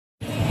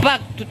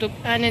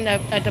pagtutupanan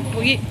at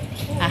pugi.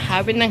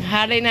 Ahawin ng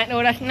halay na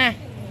oras na.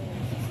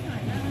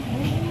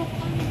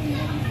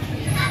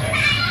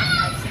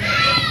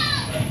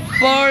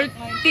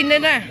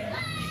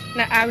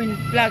 Na awin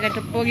vlog at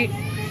pugi.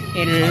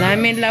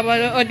 Namin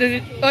labad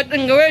at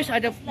ang gawers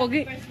at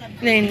pugi.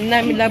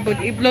 Namin labad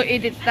i-vlog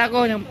edit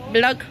ako ng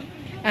vlog.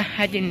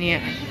 Hadin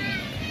niya.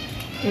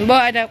 Bo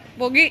at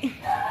pugi.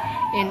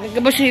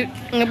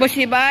 Ngabos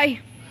si bay.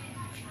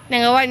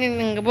 Nangawanin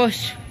ng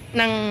gabos.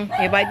 Nang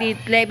ibadi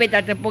lebet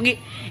at pugi.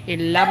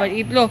 Ilabad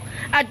i-vlog.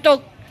 At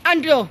tok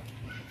Andro.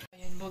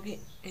 Ayan pugi.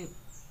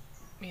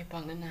 May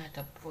pangan at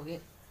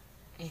pugi.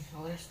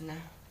 Oras na.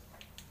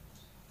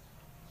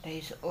 Tayo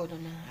sa ulo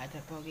na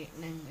hata pogi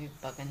nang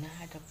ipagan na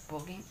hata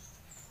pogi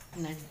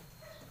nan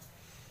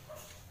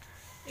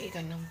ito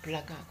ng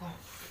vlog ako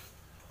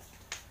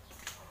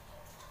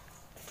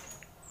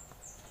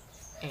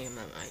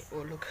mga ay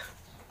ulog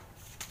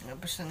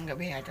tapos ng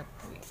gabi hata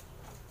pogi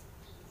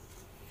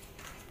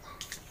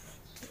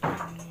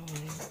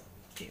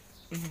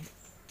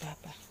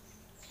papa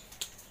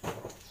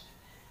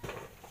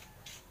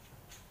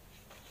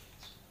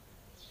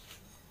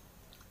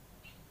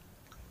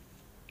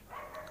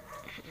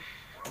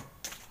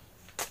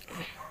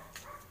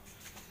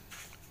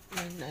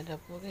ada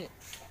pogi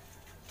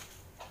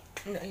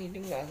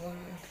nahiling ako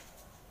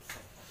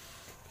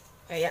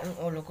kaya ang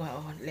ulo ko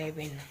ako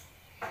 11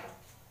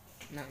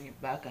 ng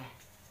ibaga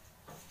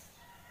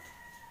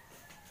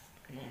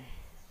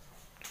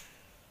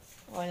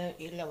walang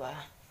ilaw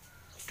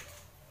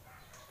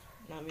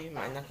namin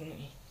manak mo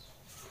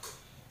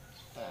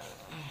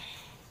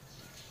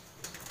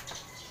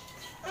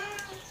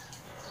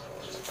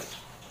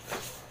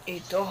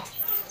ito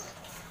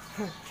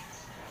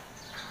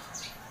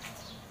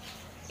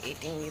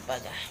eating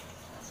ibaga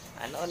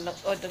ano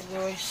other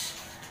girls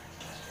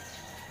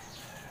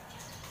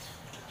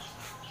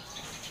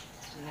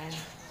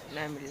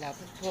namin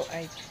lapot po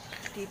ay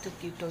tito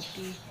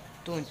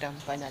tuntang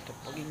pa na ito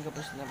paging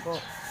gabos na po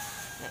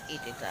na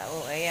iti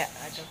tao kaya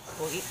ato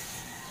po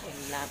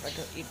lapot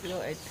o iplo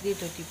ay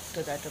tito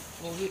dato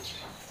po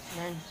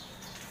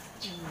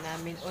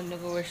namin other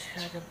girls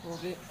ato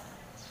po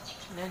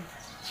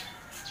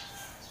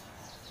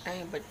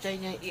ay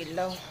batay niya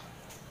ilaw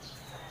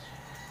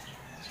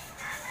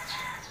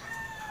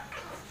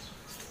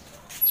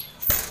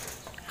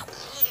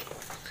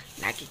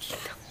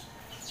nakikita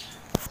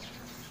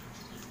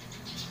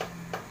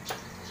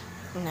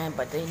na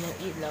batay ng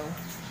ilaw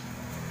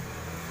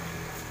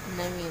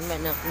namin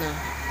manak na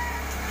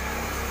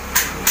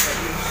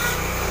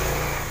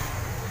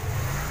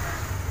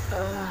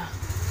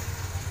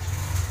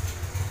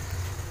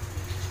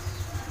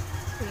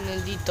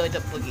nandito ito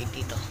pagi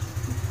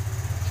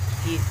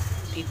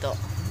dito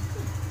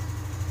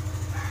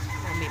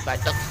namin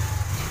batok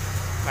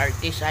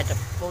martis at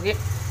pagi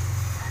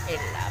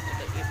lapot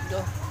ang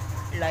iplo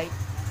light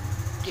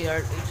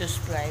here it is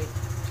bright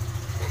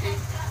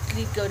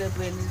click on the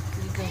bell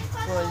click on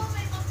call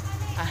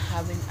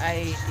haven't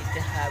I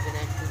YouTube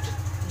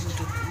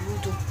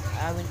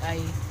haven't I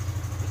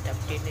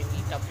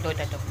upload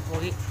at the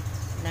puri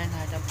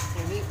nanata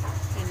puri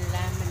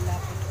laman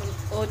lapot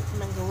on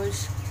ng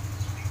gawals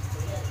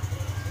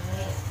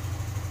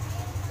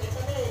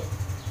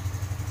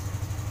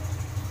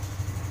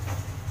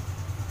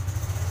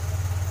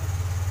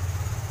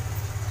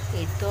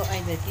ito ay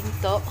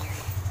natinto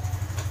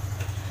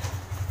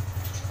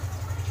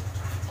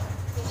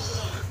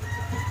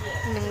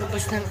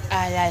nangubos ng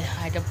alal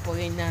hadap po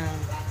rin ng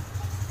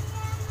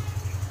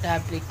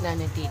tablet na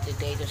nandito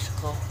dayos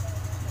ko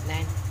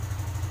nan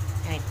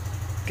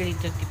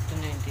krito tipto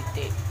na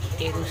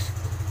dayos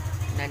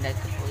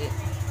nandito po rin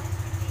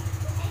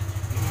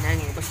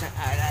nangubos ng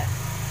alal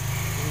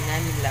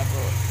namin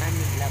labo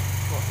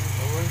po ang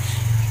tools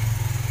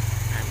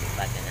namin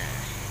baga na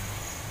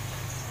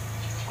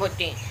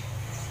kuting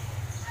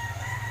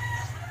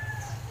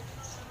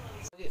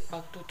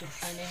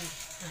pagtutupanin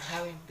ng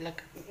hawin vlog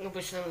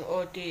ngubos ng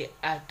OT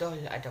atol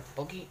at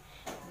pogi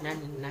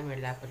namin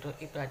lapot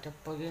ito at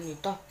pogi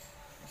nito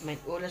may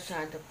ulas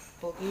sa at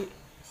pogi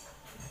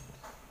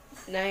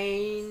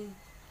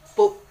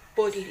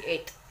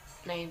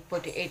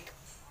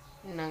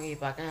 9:48 nang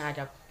ibakan at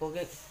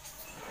pogi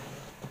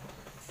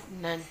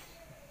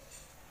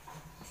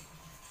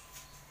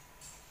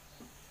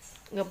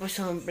ngubos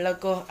ng vlog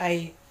ko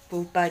ay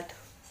pupat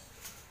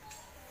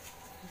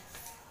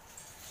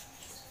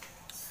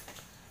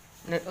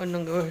not on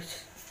ng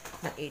girls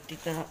na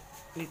edit na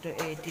dito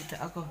edit na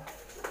ako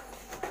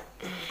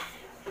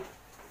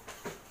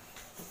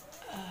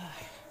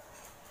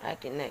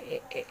atin na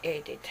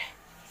edit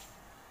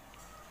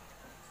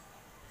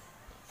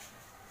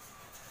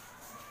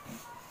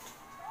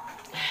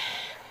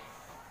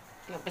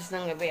Lapas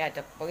ng gabi at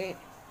pagin.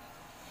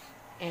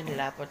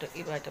 Lapo to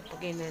iba to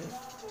pagin.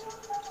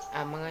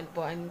 Amangan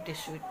po ang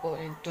tiswit po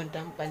ang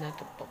tundang pa na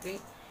to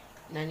pagin.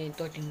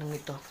 Naninto tinong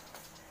ito.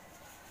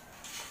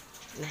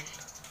 Nan.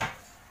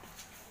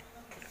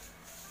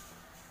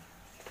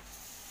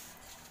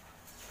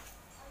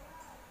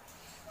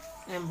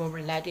 Ang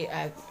bobalati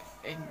at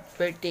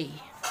birthday.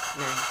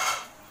 Nan,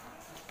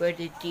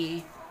 birthday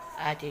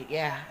ate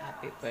ya,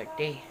 happy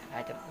birthday.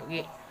 Ate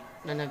Pogi.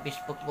 Na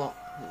Facebook po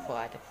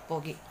Ate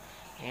Pogi.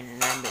 And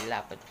namin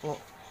lapat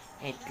po.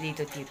 And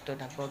Tito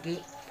na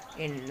Pogi.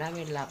 And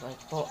namin lapat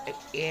po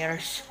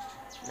years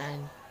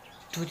ng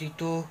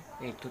 22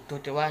 and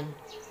 21.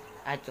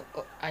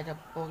 Ate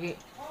Pogi.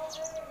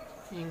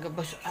 Yung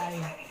gabas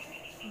ay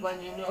 1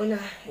 yun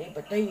na.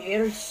 Iba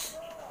years.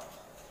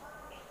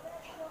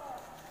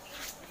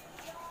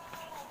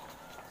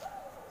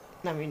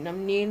 Namin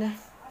nina.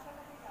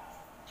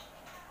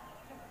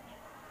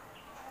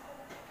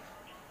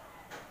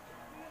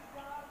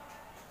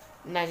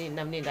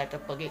 Naninam nila ito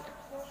pag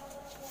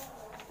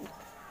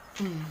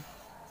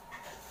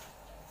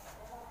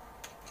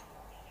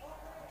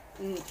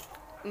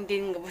hindi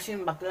nga po siya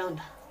background.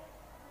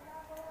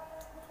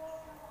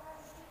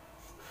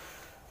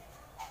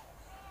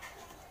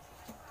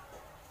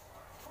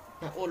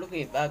 Naulog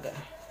yung baga.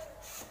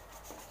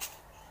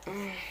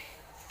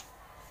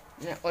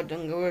 Na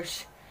odong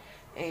gawers.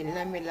 Eh,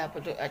 namin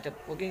lapit po at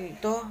puging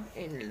ito.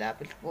 Eh,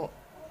 lapit po.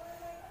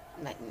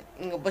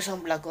 Nga ba sa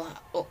vlog ko,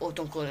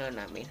 utong ko na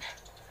namin.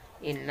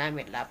 In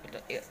namin lapit.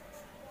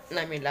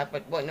 Namin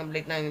lapit po.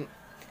 Nambalik namin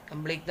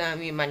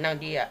manang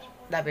diya.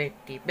 Dapat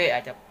tipe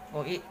at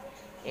pugi.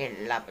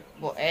 In lapit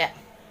po.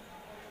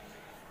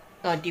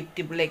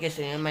 Tip like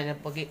kasi naman na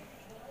pugi.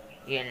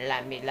 In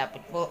namin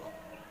lapit po.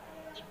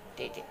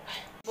 Titi.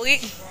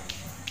 Pugi.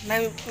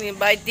 Namin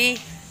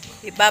bati.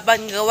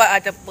 Ibabang gawa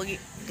at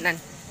pugi. Nan.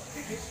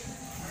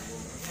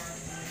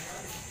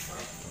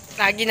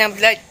 Lagi ng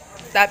blood.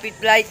 Tapit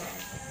light.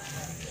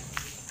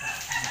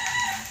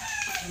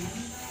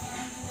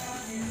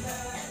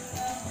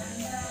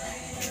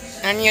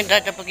 Ano yun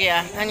tatapag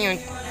ya? Ano yun?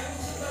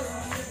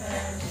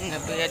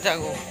 Napagad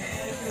ako.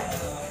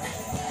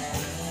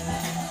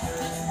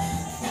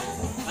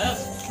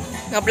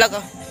 Nga-vlog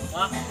ah.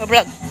 Ha?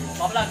 Nga-vlog.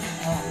 Nga-vlog?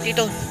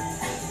 Dito.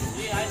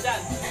 Hindi, ayos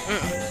yan.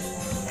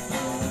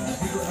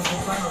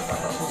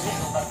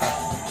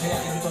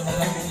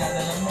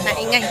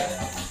 Naingay.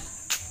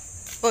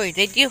 Uy,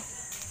 thank you.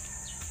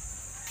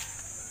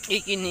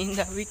 Ikinin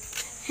David.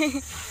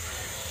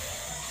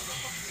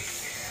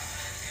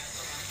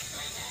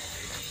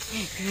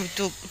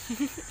 YouTube.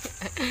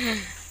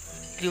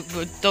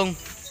 Gutong.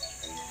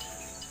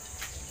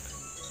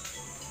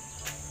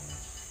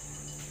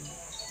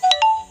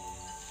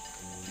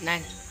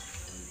 Nan.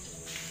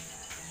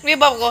 May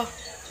baba ko?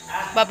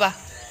 Baba.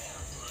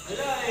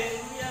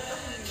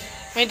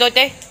 May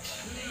dote?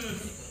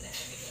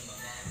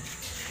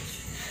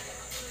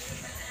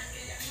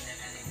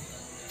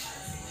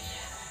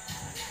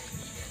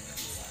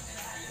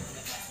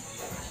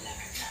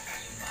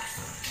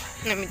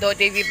 Namito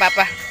TV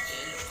papa.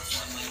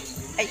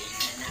 Ay.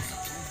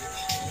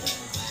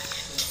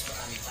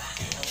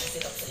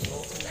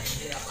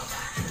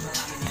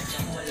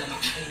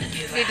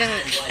 Dito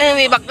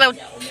may background.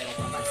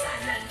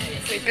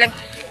 Wait lang.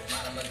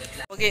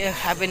 Okay,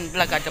 habin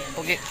vlog at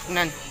okay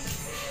nan.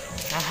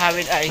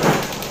 Habin ay.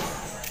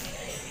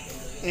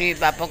 Ni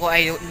papa ko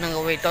ay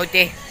nangaway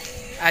tote.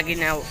 Agi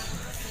na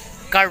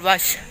car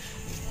wash.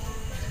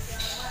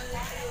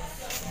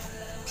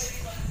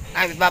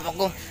 Ay papa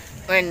ko.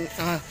 When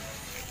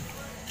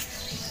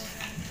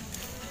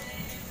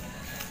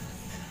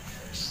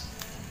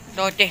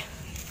Dote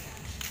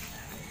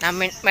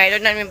namin,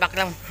 mayroon namin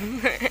background.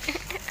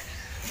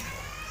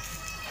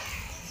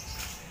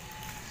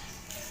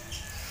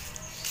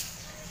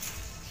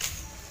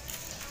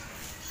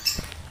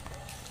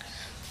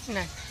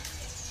 Nan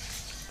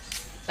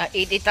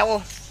edit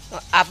ako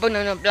apon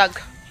na vlog.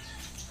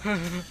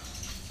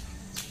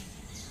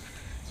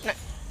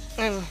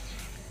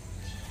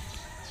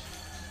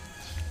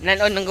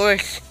 Nanon ng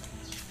viewers.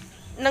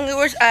 Nang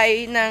viewers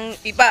ay nang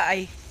iba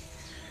ay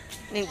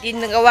hindi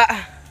nagawa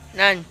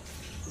nan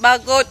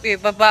bagot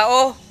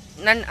ipabao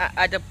nan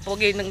ada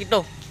pogi ng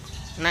ito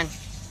nan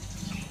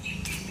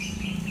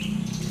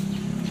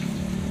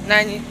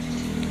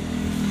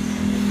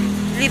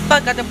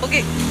lipat kada pogi.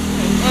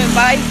 Oy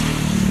bye.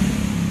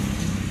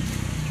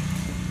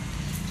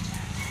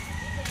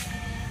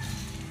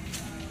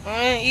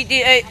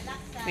 Idi ay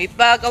may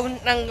bagaw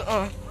ng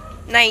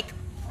night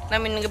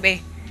namin ng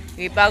gabi.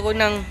 May bago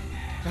ng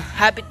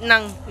habit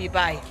ng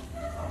ibay.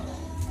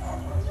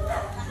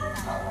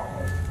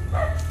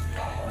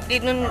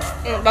 Dito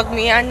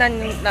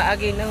bagmiyanan na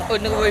agi ng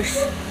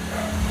universe.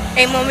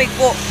 Ay momik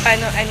ko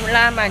ano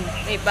laman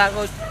may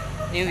bago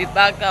may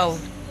bagaw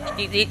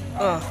titi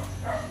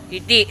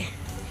titi.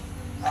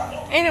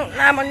 Ano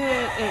laman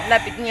yung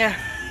lapit niya.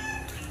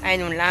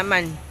 Ano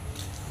laman.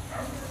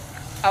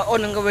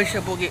 Ng gawin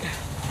sa bugi.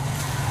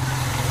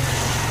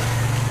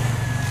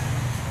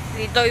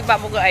 Dito iba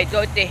mo ay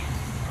dote.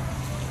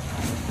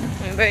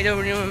 May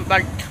daw yung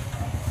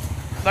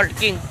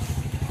barking.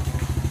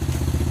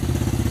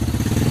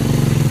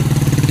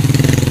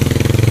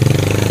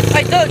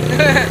 Ay doon.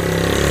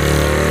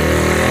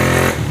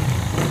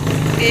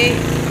 Okay,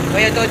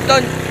 kaya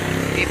doon.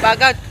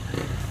 Ipagat.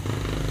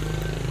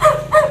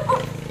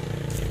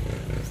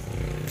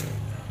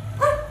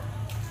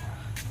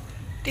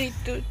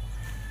 Dito.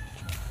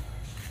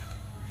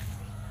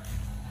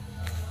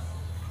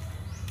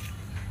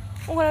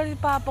 Oh, wala rin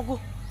papa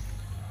ko.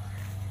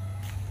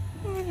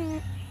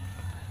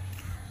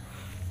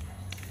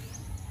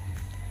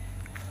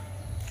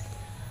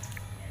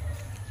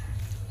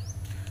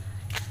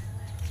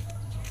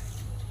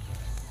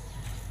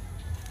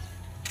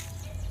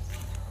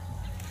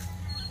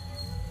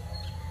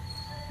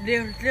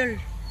 Lil.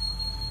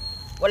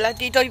 Wala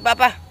dito yung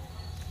papa.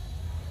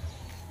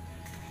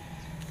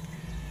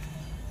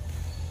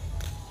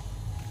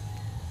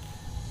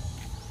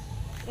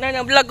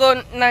 Vlog ko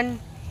nan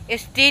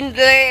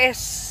stainless.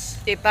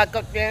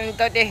 Ipakot ko yung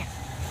ito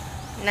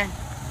nan.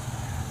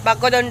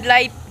 Bako doon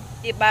light.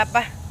 Di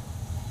papa.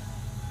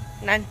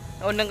 Nan.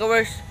 Unang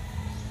gawers.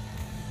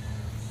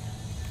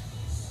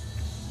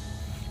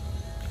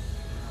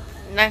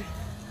 Nan.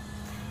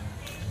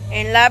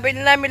 And labi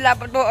na namin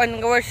lapat po ang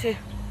gawers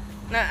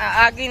na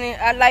aagi ni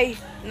alay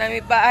na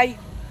may paay.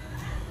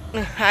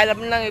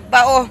 Alam na may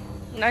pao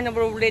na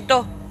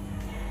nabrulito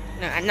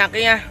ng anak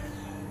niya.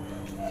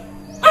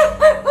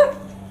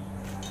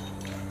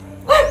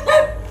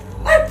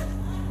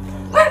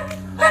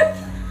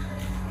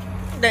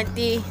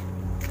 Dati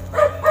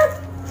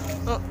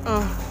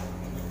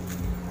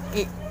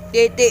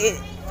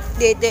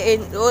Dete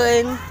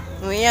ulen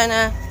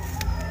Nguyana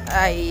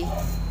ay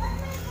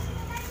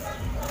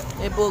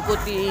ibuko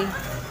ti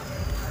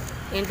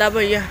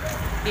intabaya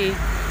ti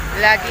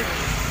lagi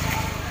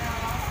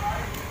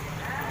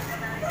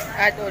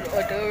at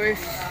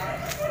others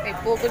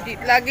ibuko ti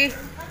lagi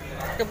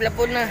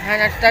tublapon na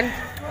hanastan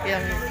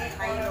yang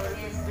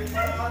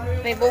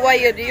may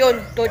buwayo diyon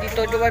to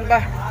dito duman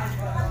ba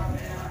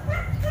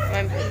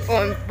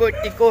on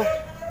birthday ko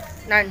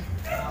nan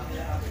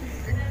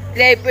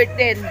labor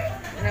din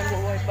nang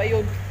buhay pa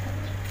yun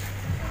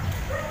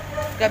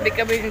gabi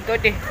nito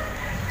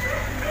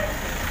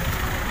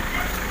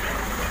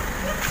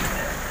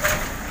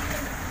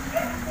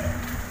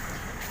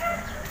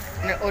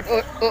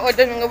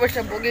Odo nang gawin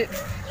sa bugi.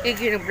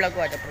 Iginag-vlog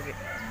ko ata bugi.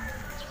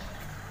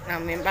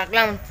 Namin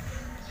baklang.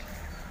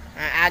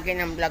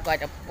 Agin ang vlog ko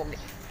ata bugi.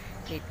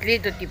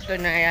 Itlito tipto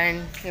na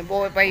yan.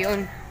 Ibuhay pa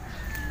yun.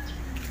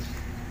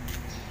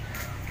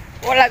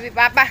 Wala bi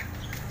papa.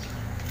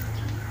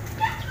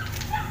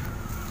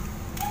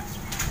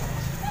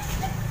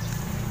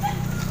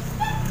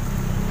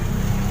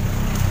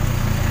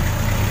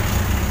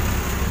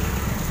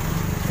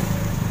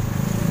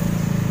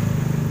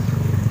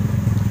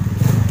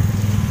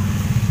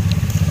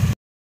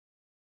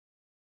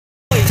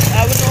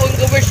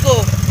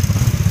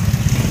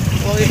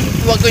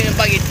 Huwag ko yung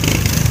pagit.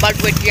 Bad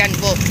yan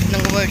po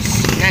ng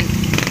words. Yan.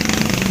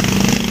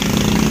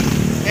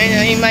 Yan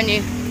yung iman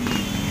eh.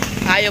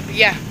 Ayop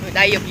yan.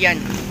 Ayop yan.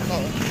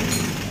 Oo.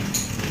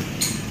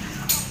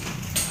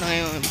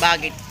 Ngayon,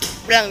 bagit.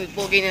 Walang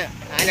pugi na.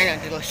 Ano na,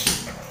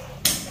 Diyos.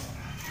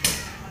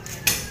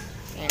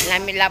 Yan,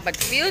 lamin lapat.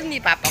 Yun, ni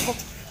papa ko.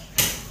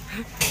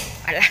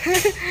 Wala.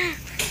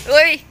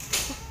 Uy!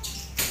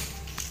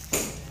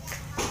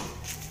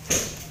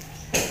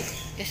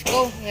 Let's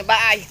go.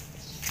 Nabaay.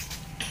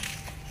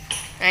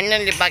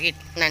 Ano libagit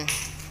nan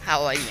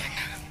hawal yan.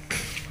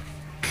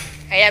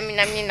 Kaya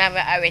namin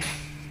nabaawin.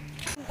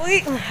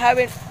 Uy,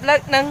 hawin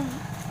lahat ng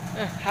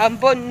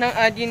hambon ng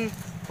adin.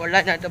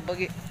 Wala na ito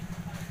bagi.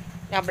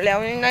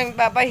 Nabalawin na yung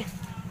papay.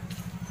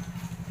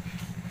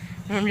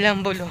 Ang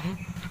lambol oh.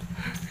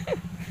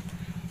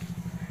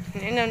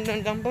 Ano ang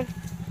lambol?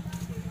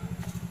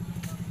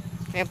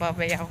 May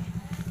papay ako.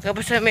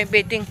 Tapos na may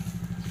betting.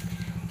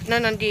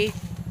 Nandi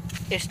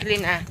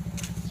Eslin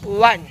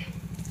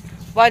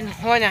one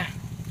hona.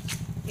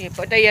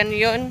 Ipatayan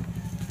yun.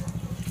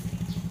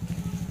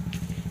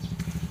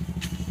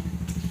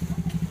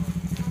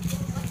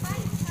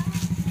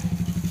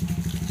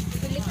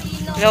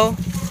 Hello.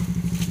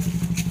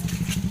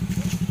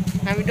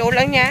 Namin daw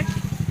lang niya.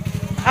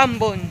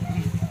 Ambon.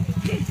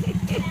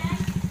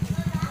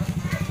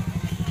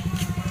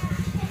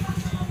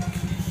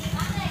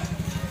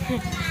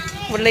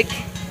 Balik.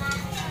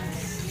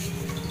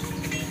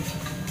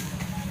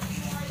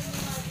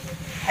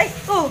 Ay!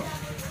 Oh!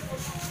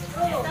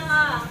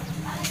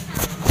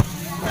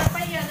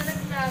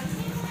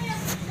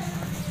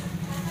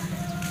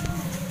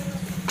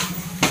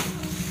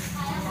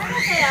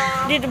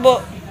 Dito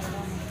po.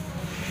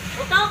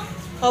 Utok?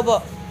 Opo.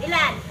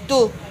 Ilan?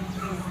 2.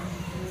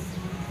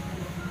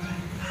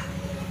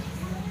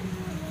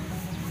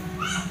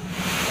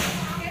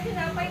 Kaya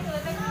tinapay ko na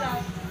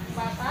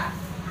bata?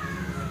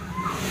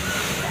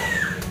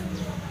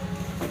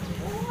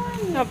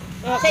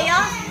 Sa'yo?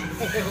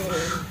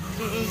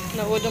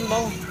 Naudong ba?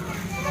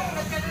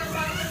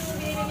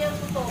 Hindi niya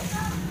utok.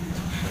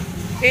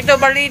 Ito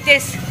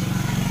balitis.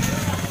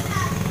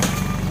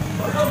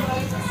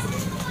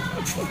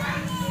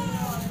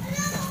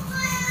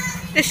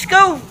 Let's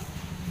go!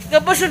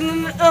 Tapos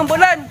ang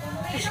bulan.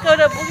 Let's go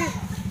na po.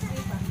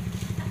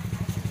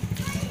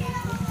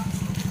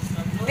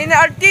 Hindi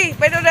na RT.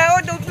 Pero na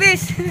ako,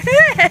 please.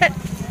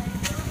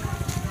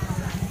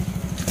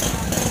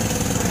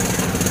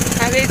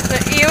 Sabi,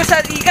 iyo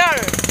sa ligar.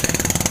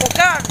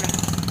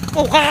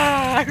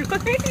 Kukar!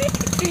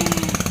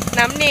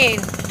 Namnin.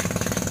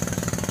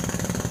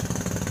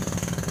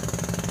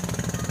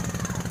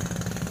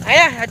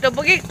 Ayan, ato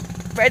pagi.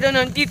 Pwede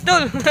ng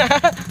titol.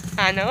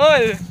 Ano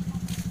all?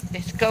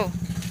 Let's go.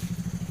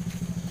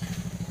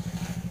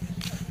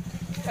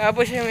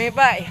 Tapos yung may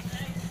pa.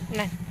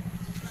 Nan.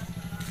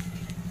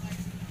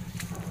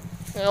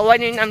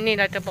 Nagawa yung namnin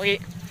ato pagi.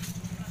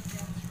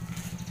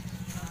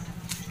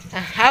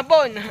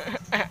 Hapon.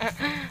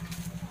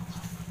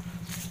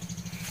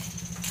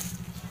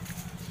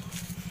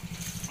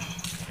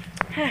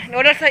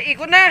 Oras sa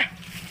iko na.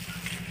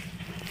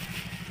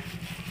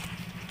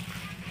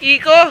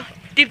 Iko,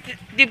 tip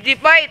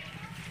bite.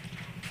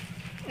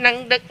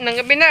 Nang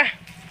gabi na.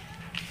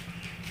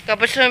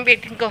 Tapos ang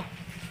bitin ko.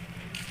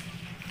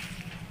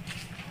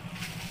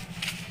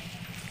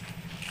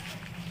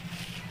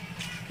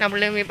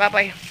 Nabulang may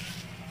papay.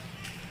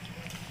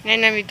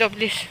 Ngayon namin ito,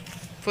 please.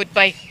 Food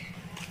pie.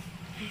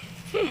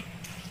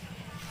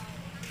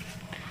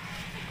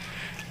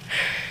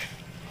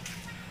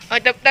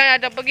 At tapos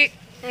na pagi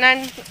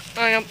nan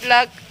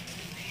vlog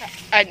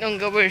at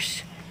ang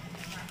gawers.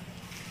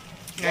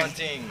 One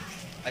thing,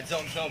 I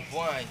don't know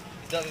why.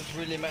 It doesn't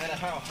really matter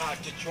how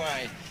hard to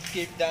try.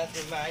 Keep that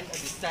in mind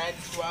and decide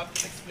to swap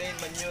and explain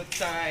my new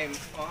time.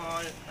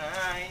 All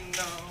I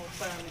know,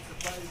 time is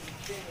about to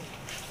change.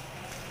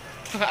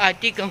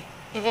 Ate ko.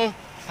 Oo.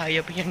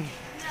 Ayaw pa yan.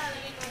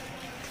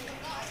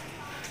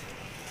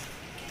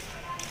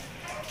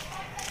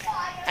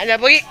 Ano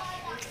pagi?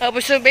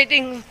 Tapos sa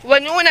betting.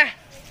 One una.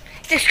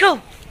 Let's go!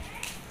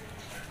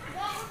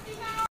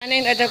 Ano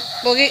yun, ito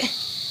pogi,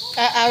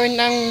 aawin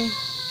ng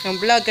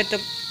vlog, ito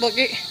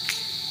pogi,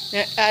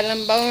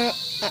 alam ba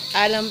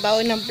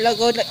ng vlog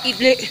ko na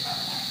idli,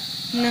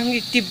 ng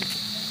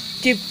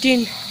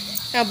tip-tin,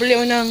 nabili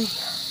ko ng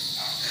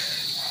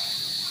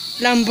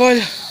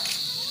lambol,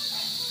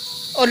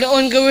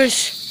 all-on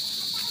gawers,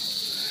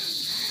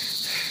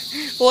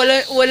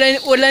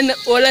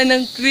 wala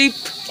ng grip,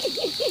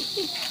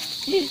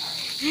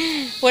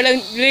 walang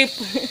grip.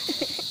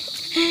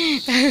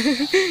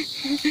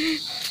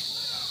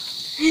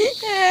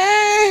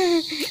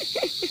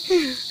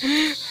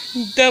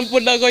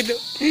 Tampon ako ito.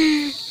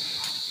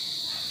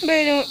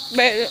 Bera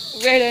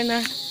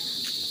na.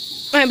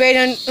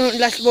 Bera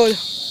last ball.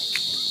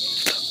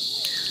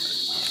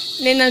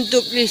 Nenang 2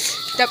 please.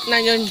 Tap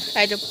na yun.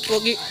 Ay,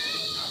 pogi.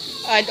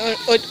 Ay,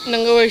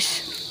 ng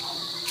worst.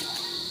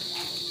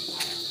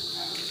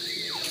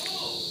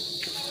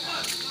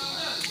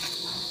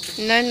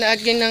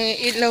 Lagi ng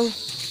ilaw.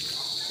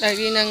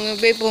 Lagi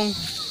ng bepong.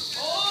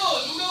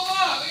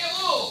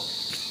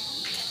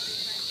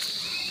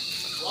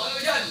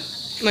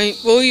 May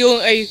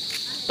puyong ay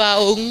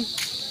paong.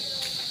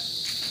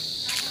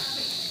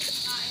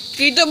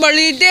 Dito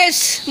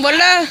Parlides!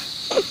 Wala!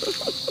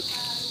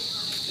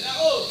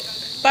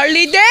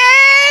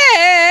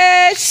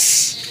 Parlides!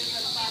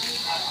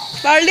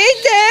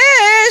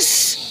 Parlides!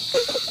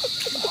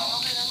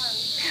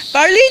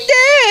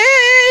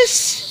 Parlides!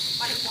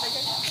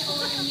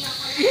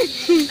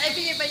 Ay,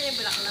 pinipay niya yung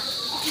bulaklak.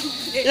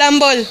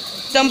 Lambol.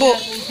 10.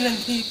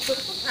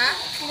 Ha?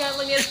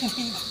 Pinapay niya lang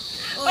dito.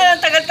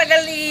 Walang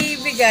tagal-tagal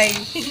ibigay.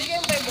 Hindi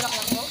kayo pa yung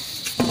bulaklak mo?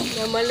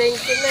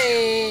 Namalengke na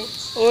eh.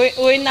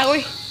 Uwi na ako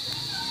eh.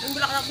 Yung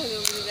bulaklak mo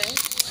yung binigay?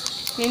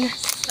 Nina.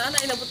 Sana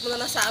inabot mo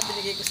na lang sa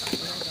binigay ko sa akin.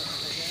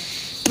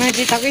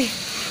 Majit ako eh.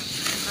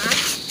 Ha?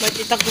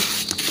 Majit ako.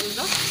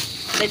 Ano?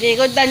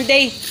 Dati ko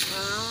Dante.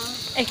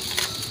 Ah. Ay,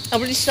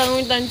 nabulis lang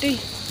yung Dante.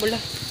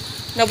 Wala.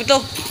 Nabuto.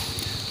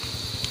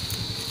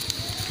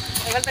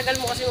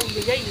 Tagal-tagal mo kasi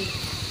magbigay eh.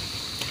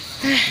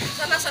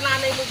 Sana sa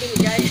nanay mo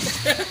binigay.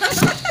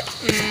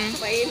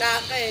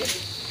 Mahina ka eh.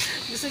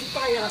 Gusto niyo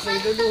pa kaya kasi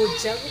luluhod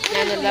siya.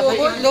 Yan ang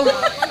laban ito.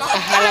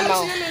 Ahalam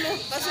ako.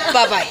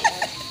 Bye-bye.